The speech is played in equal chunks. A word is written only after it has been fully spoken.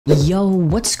Yo,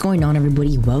 what's going on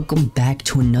everybody? Welcome back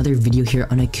to another video here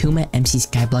on AkumaMC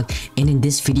Skyblock, and in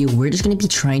this video we're just going to be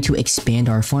trying to expand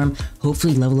our farm,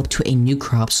 hopefully level up to a new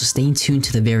crop, so stay tuned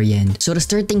to the very end. So to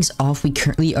start things off, we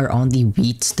currently are on the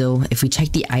wheat still. If we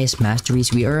check the IS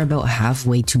masteries, we are about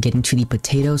halfway to getting to the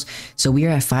potatoes, so we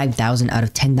are at 5,000 out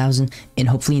of 10,000, and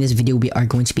hopefully in this video we are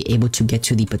going to be able to get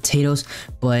to the potatoes.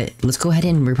 But let's go ahead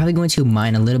and we're probably going to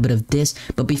mine a little bit of this,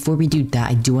 but before we do that,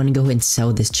 I do want to go ahead and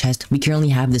sell this chest. We currently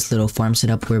have this little farm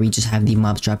setup where we just have the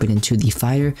mobs drop it into the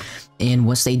fire, and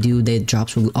once they do, the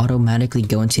drops will automatically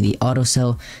go into the auto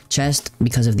sell chest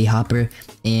because of the hopper,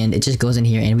 and it just goes in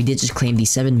here. And we did just claim the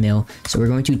 7 mil, so we're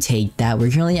going to take that. We're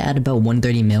currently at about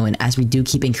 130 mil, and as we do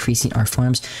keep increasing our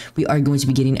farms, we are going to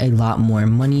be getting a lot more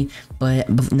money.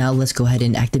 But now let's go ahead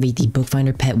and activate the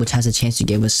bookfinder pet, which has a chance to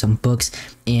give us some books.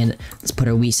 And let's put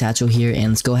our wheat satchel here, and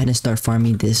let's go ahead and start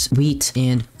farming this wheat,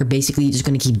 and we're basically just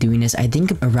going to keep doing this. I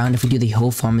think around, if we do the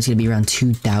whole farm, it's going to be around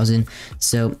 2,000.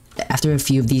 So after a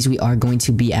few of these, we are going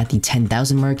to be at the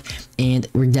 10,000 mark, and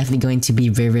we're definitely going to be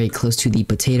very close to the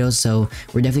potatoes. So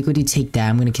we're definitely going to take that.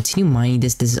 I'm going to continue mining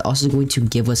this. This is also going to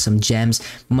give us some gems,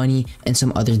 money, and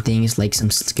some other things like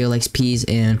some skill XPs.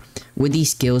 And with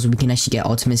these skills, we can actually get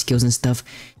ultimate skills and stuff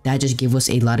that just give us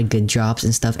a lot of good drops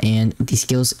and stuff, and these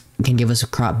skills can give us a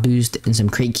crop boost and some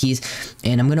crate keys.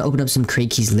 And I'm going to open up some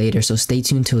crate keys later, so stay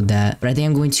tuned till that. But I think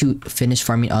I'm going to finish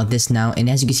farming all this now, and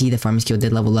as you can see, the farming skill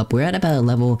did level up. We're at about a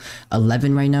level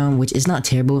 11 right now, which is not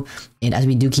terrible, and as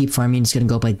we do keep farming, it's going to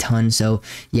go up by a ton. So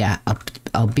yeah,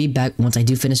 I'll be back once I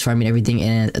do finish farming everything,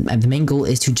 and the main goal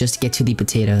is to just get to the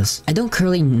potatoes. I don't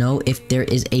currently know if there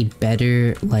is a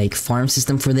better like farm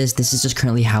system for this. This is just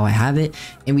currently how I have it,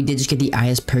 and we did just get the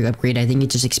IS perk upgrade. I think it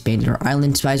just expanded our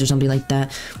island size or something like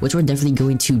that, which we're definitely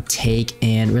going to take,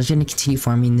 and we're just going to continue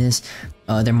farming this.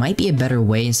 There might be a better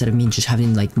way instead of me just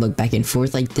having like look back and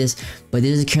forth like this, but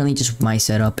this is currently just my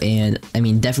setup. And I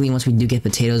mean, definitely once we do get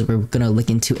potatoes, we're gonna look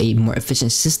into a more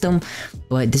efficient system,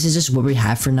 but this is just what we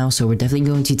have for now, so we're definitely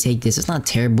going to take this. It's not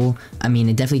terrible. I mean,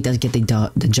 it definitely does get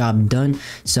the job done.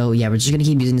 So yeah, we're just gonna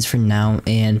keep using this for now,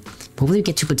 and hopefully we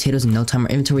get 2 potatoes in no time. Our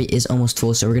inventory is almost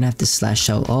full, so we're gonna have to slash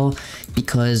sell all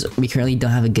because we currently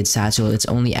don't have a good satchel. It's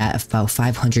only at about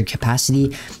 500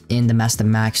 capacity in the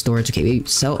max storage. Okay, we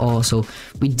sell all, so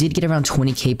we did get around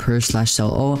 20k per slash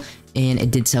sell all, and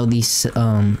it did sell these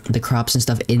the crops and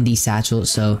stuff in the satchel,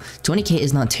 so 20k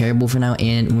is not terrible for now.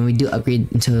 And when we do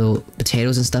upgrade into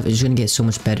potatoes and stuff, it's just gonna get so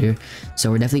much better, so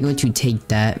we're definitely going to take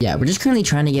that. Yeah, we're just currently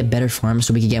trying to get better farms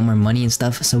so we can get more money and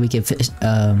stuff, so we can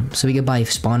so we can buy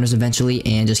spawners eventually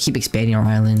and just keep expanding our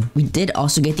island. We did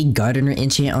also get the gardener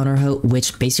enchant on our hoe,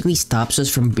 which basically stops us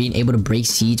from being able to break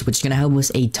seeds, which is gonna help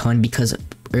us a ton, because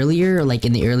earlier, like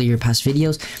in the earlier past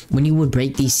videos, when you would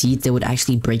break these seeds, they would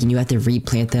actually break and you have to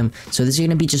replant them. So this is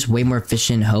going to be just way more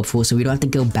efficient and helpful, so we don't have to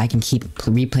go back and keep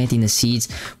replanting the seeds,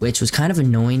 which was kind of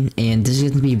annoying. And this is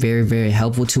going to be very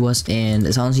helpful to us, and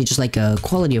it's honestly just like a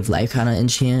quality of life kind of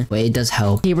enchant, but it does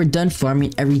help. Okay, we're done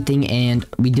farming everything, and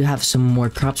we do have some more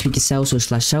crops we can sell, so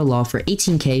slash sell law for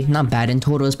 18k, not bad. In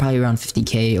total is probably around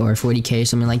 50k or 40k or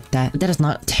something like that, but that is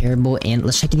not terrible. And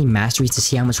let's check any masteries to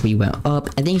see how much we went up.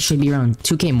 I think it should be around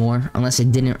 2k more, unless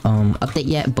it didn't update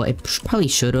yet, but it probably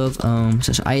should have.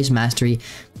 So IS mastery,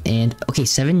 and okay,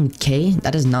 7k,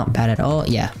 that is not bad at all.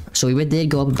 Yeah, so we did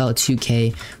go up about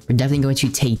 2k. We're definitely going to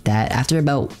take that. After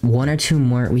about 1 or 2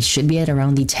 more, we should be at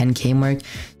around the 10k mark.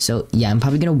 So yeah, I'm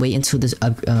probably gonna wait until this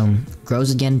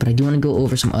grows again, but I do want to go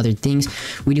over some other things.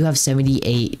 We do have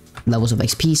 78 levels of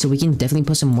XP, so we can definitely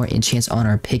put some more enchants on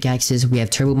our pickaxes. We have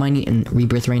turbo mining and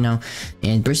rebirth right now,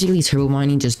 and basically turbo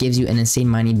mining just gives you an insane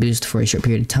mining boost for a short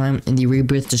period of time, and the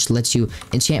rebirth just lets you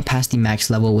enchant past the max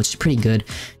level, which is pretty good.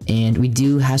 And we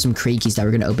do have some crate keys that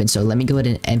we're going to open, so let me go ahead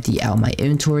and empty out my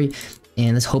inventory,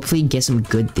 and let's hopefully get some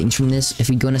good things from this. If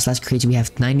we go into slash crates, we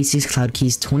have 96 cloud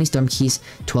keys, 20 storm keys,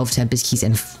 12 tempest keys,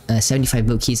 and 75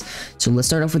 boat keys. So let's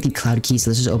start off with the cloud keys.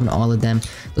 Let's just open all of them.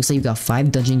 Looks like we got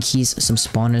 5 dungeon keys, some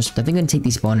spawners. Definitely gonna take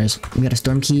these spawners. We got a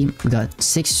storm key, we got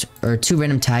 2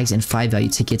 random tags, and 5 value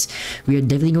tickets. We are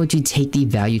definitely going to take the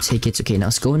value tickets. Okay, now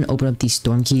let's go and open up these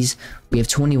storm keys. We have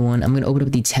 21. I'm gonna open up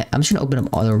I'm just gonna open up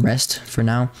all the rest for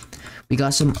now. We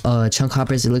got some chunk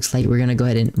hoppers. It looks like we're gonna go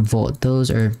ahead and vault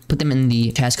those or put them in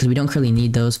the chest because we don't currently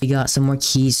need those. We got some more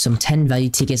keys, some 10 value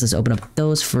tickets. Let's open up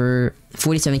those for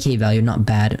 47k value, not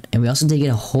bad. And we also did get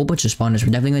a whole bunch of spawners.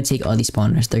 We're definitely gonna take all these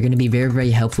spawners. They're gonna be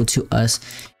very helpful to us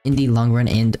in the long run.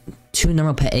 And 2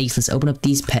 normal pet eggs. Let's open up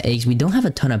these pet eggs. We don't have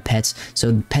a ton of pets,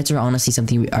 so pets are honestly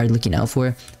something we are looking out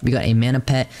for. We got a mana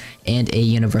pet and a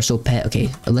universal pet. Okay,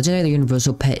 a legendary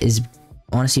universal pet is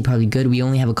honestly probably good. We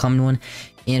only have a common one,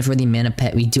 And for the mana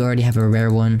pet, we do already have a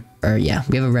rare one, or yeah,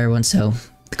 we have a rare one, so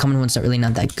the common one's not really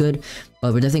not that good.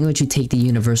 But we're definitely going to take the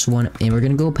universal one, and we're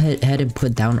going to go ahead and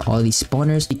put down all these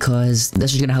spawners because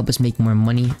this is going to help us make more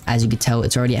money. As you can tell,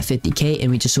 it's already at 50k, and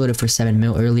we just sold it for 7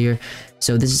 mil earlier.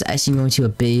 So this is actually going to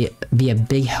be a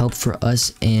big help for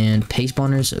us and pig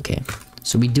spawners. Okay,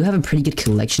 so we do have a pretty good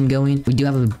collection going. We do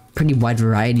have a pretty wide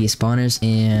variety of spawners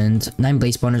and 9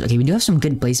 blaze spawners. Okay, we do have some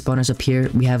good blaze spawners up here.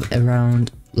 We have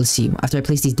around, let's see, after I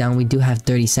place these down, we do have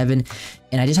 37,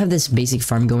 and I just have this basic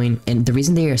farm going. And the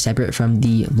reason they are separate from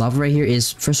the lava right here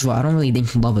is, first of all, I don't really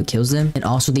think lava kills them, and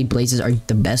also the blazes are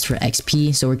the best for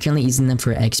XP, so we're currently using them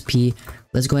for XP.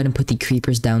 Let's go ahead and put the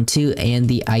creepers down too, and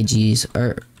the IGs,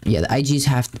 or yeah, the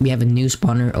IGs we have a new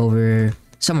spawner over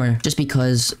somewhere, just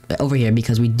because over here,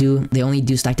 because they only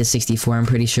do stack to 64, I'm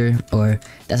pretty sure, or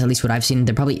that's at least what I've seen.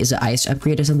 There probably is an IS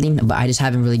upgrade or something, but I just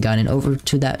haven't really gotten over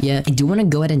to that yet. I do want to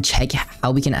go ahead and check how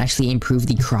we can actually improve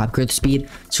the crop growth speed.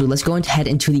 So let's go ahead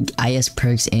into the IS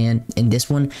perks, and in this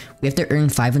one we have to earn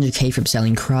 500k from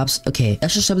selling crops. Okay,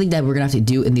 that's just something that we're gonna have to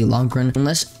do in the long run.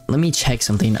 Let me check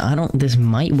something. This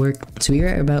might work. So we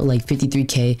are about like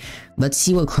 53k. Let's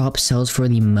see what crop sells for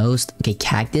the most. Okay,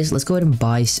 cactus. Let's go ahead and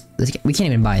buy. We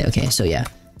can't even buy it. Okay, so yeah.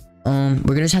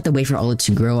 We're gonna just have to wait for all it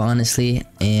to grow, honestly,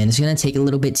 and it's gonna take a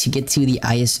little bit to get to the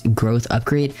IS growth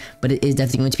upgrade, but it is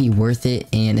definitely going to be worth it,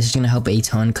 and it's just gonna help a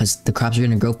ton because the crops are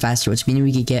gonna grow faster, which means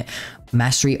we could get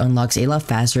mastery unlocks a lot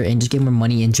faster and just get more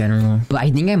money in general. But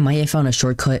I think I might have found a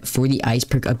shortcut for the ice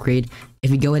perk upgrade.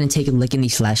 If we go ahead and take a look in the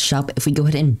slash shop, if we go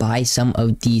ahead and buy some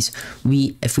of these,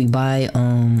 if we buy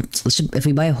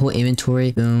a whole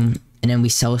inventory, boom, and then we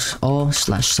sell all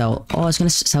 /sell all, it's gonna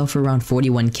sell for around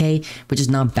 41k, which is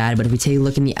not bad. But if we take a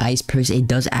look in the ice perks, it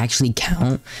does actually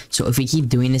count. So if we keep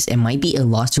doing this, it might be a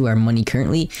loss to our money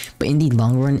currently, but in the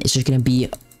long run, it's just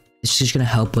gonna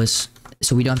help us,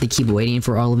 so we don't have to keep waiting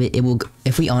for all of it.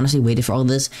 If we honestly waited for all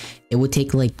this, it would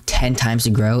take like 10 times to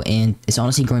grow, and it's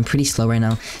honestly growing pretty slow right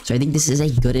now. So I think this is a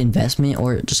good investment,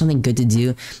 or just something good to do,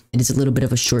 and it's a little bit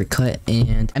of a shortcut.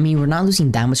 And I mean, we're not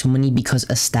losing that much money because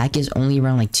a stack is only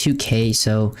around like 2k,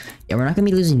 so yeah, we're not gonna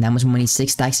be losing that much money.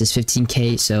 6 stacks is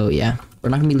 15k, so yeah, we're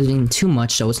not gonna be losing too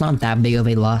much, so it's not that big of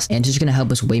a loss, and it's just gonna help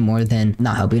us way more than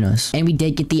not helping us. And we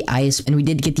did get the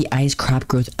IS crop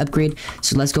growth upgrade,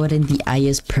 so let's go ahead and the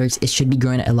IS perks. It should be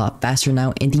growing a lot faster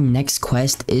now, and the next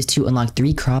quest is to unlock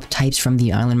 3 crop types from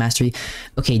the island mastery.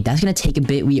 Okay, that's gonna take a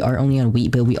bit. We are only on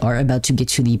wheat, but we are about to get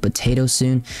to the potato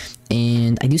soon,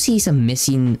 and I do see some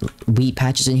missing wheat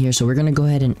patches in here, so we're gonna go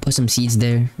ahead and put some seeds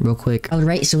there real quick. All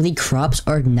right, so the crops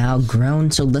are now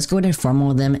grown, so let's go ahead and farm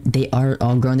all of them. They are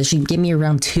all grown. This should give me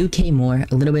around 2k more,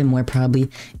 a little bit more probably,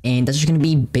 and that's just gonna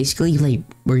be basically like,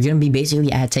 we're gonna be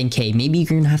basically at 10k. Maybe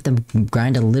you're gonna have to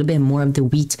grind a little bit more of the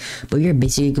wheat, but you're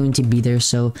basically going to be there.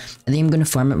 So I think I'm gonna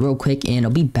farm it real quick, and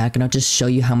I'll be back and I'll just show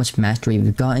you how much mastery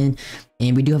we've gotten.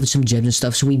 And we do have some gems and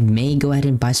stuff, so we may go ahead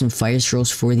and buy some fire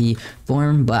scrolls for the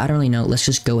farm, but I don't really know. Let's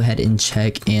just go ahead and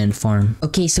check and farm.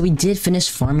 Okay, so we did finish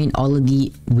farming all of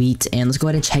the wheat, and let's go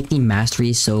ahead and check the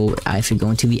masteries. So if we go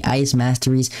into the IS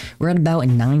masteries, we're at about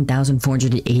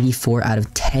 9,484 out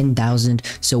of 10,000,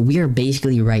 so we are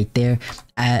basically right there.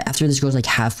 After this goes like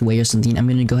halfway or something, I'm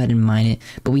gonna go ahead and mine it.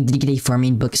 But we did get a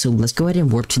farming book, so let's go ahead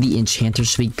and warp to the enchanter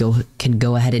so we can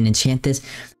go ahead and enchant this.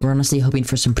 We're honestly hoping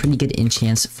for some pretty good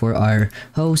enchants for our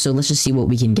hoe, so let's just see what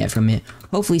we can get from it.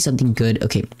 Hopefully something good.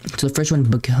 Okay, so the first one,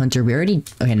 book hunter, we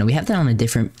have that on a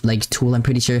different like tool, I'm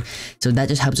pretty sure, so that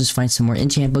just helps us find some more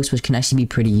enchant books, which can actually be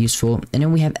pretty useful. And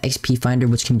then we have XP finder,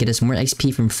 which can get us more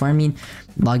XP from farming,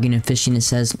 logging, and fishing, it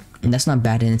says, and that's not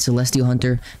bad. And celestial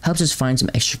hunter helps us find some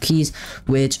extra keys,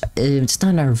 which that's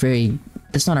not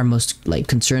our most like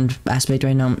concerned aspect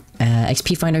right now.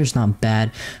 XP finder is not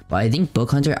bad, but I think book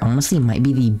hunter honestly might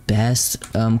be the best,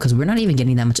 because we're not even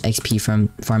getting that much XP from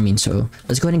farming. So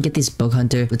let's go ahead and get this book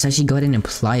hunter. Let's actually go ahead and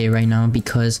apply it right now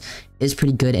because it's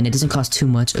pretty good and it doesn't cost too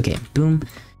much. Okay, boom.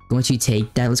 Once you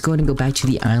take that, let's go ahead and go back to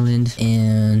the island.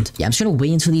 And yeah, I'm just gonna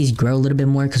wait until these grow a little bit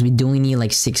more because we do only need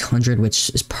like 600, which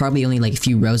is probably only like a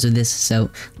few rows of this. So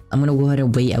I'm gonna go ahead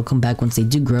and wait. I'll come back once they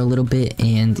do grow a little bit.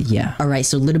 And yeah, all right,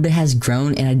 so a little bit has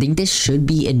grown, and I think this should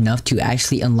be enough to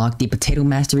actually unlock the potato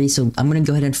mastery. So I'm gonna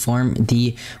go ahead and farm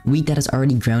the wheat that has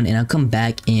already grown, and I'll come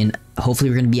back and hopefully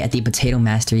we're gonna be at the potato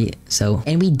mastery. So,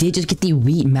 and we did just get the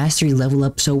wheat mastery level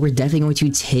up, so we're definitely going to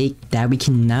take that. We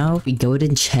can now go ahead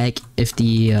and check if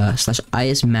the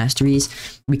 /IS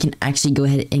masteries, we can actually go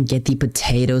ahead and get the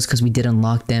potatoes because we did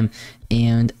unlock them,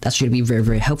 and that's going to be very,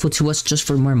 very helpful to us just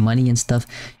for more money and stuff.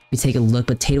 we take a look,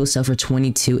 potatoes sell for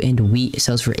 22 and wheat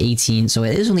sells for 18. So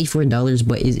it is only $4,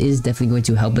 but it is definitely going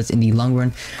to help us in the long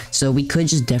run. So we could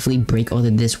just definitely break all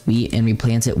of this wheat and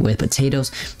replant it with potatoes,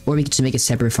 or we could just make a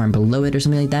separate farm below it or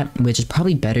something like that, which is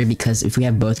probably better, because if we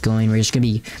have both going, we're just gonna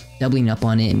be doubling up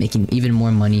on it and making even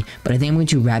more money. But I think I'm going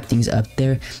to wrap things up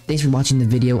there. Thanks for watching the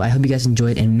video. I hope you guys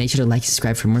enjoyed, and make sure to like,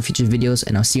 subscribe for more future videos,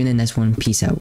 and I'll see you in the next one. Peace out.